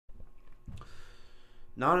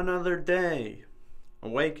Not another day.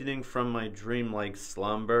 Awakening from my dreamlike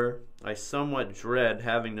slumber, I somewhat dread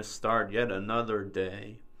having to start yet another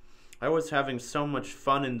day. I was having so much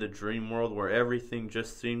fun in the dream world where everything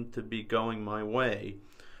just seemed to be going my way.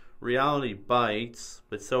 Reality bites,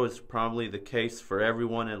 but so is probably the case for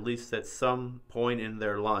everyone at least at some point in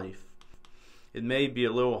their life. It may be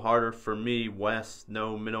a little harder for me, West,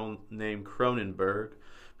 no middle name Cronenberg,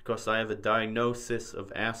 because I have a diagnosis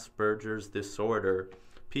of Asperger's disorder.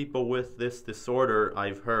 People with this disorder,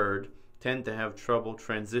 I've heard, tend to have trouble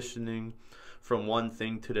transitioning from one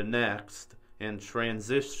thing to the next, and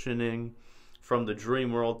transitioning from the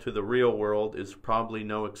dream world to the real world is probably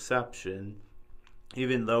no exception.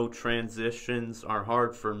 Even though transitions are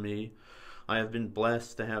hard for me, I have been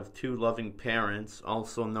blessed to have two loving parents,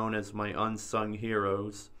 also known as my unsung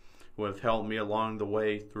heroes, who have helped me along the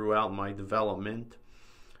way throughout my development.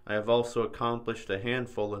 I have also accomplished a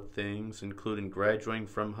handful of things, including graduating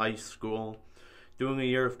from high school, doing a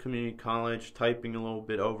year of community college, typing a little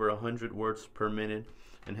bit over 100 words per minute,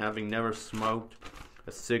 and having never smoked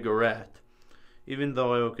a cigarette. Even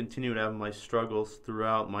though I will continue to have my struggles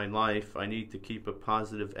throughout my life, I need to keep a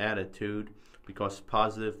positive attitude because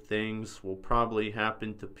positive things will probably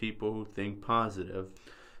happen to people who think positive.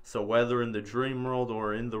 So whether in the dream world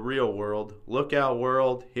or in the real world, look out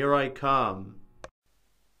world, here I come.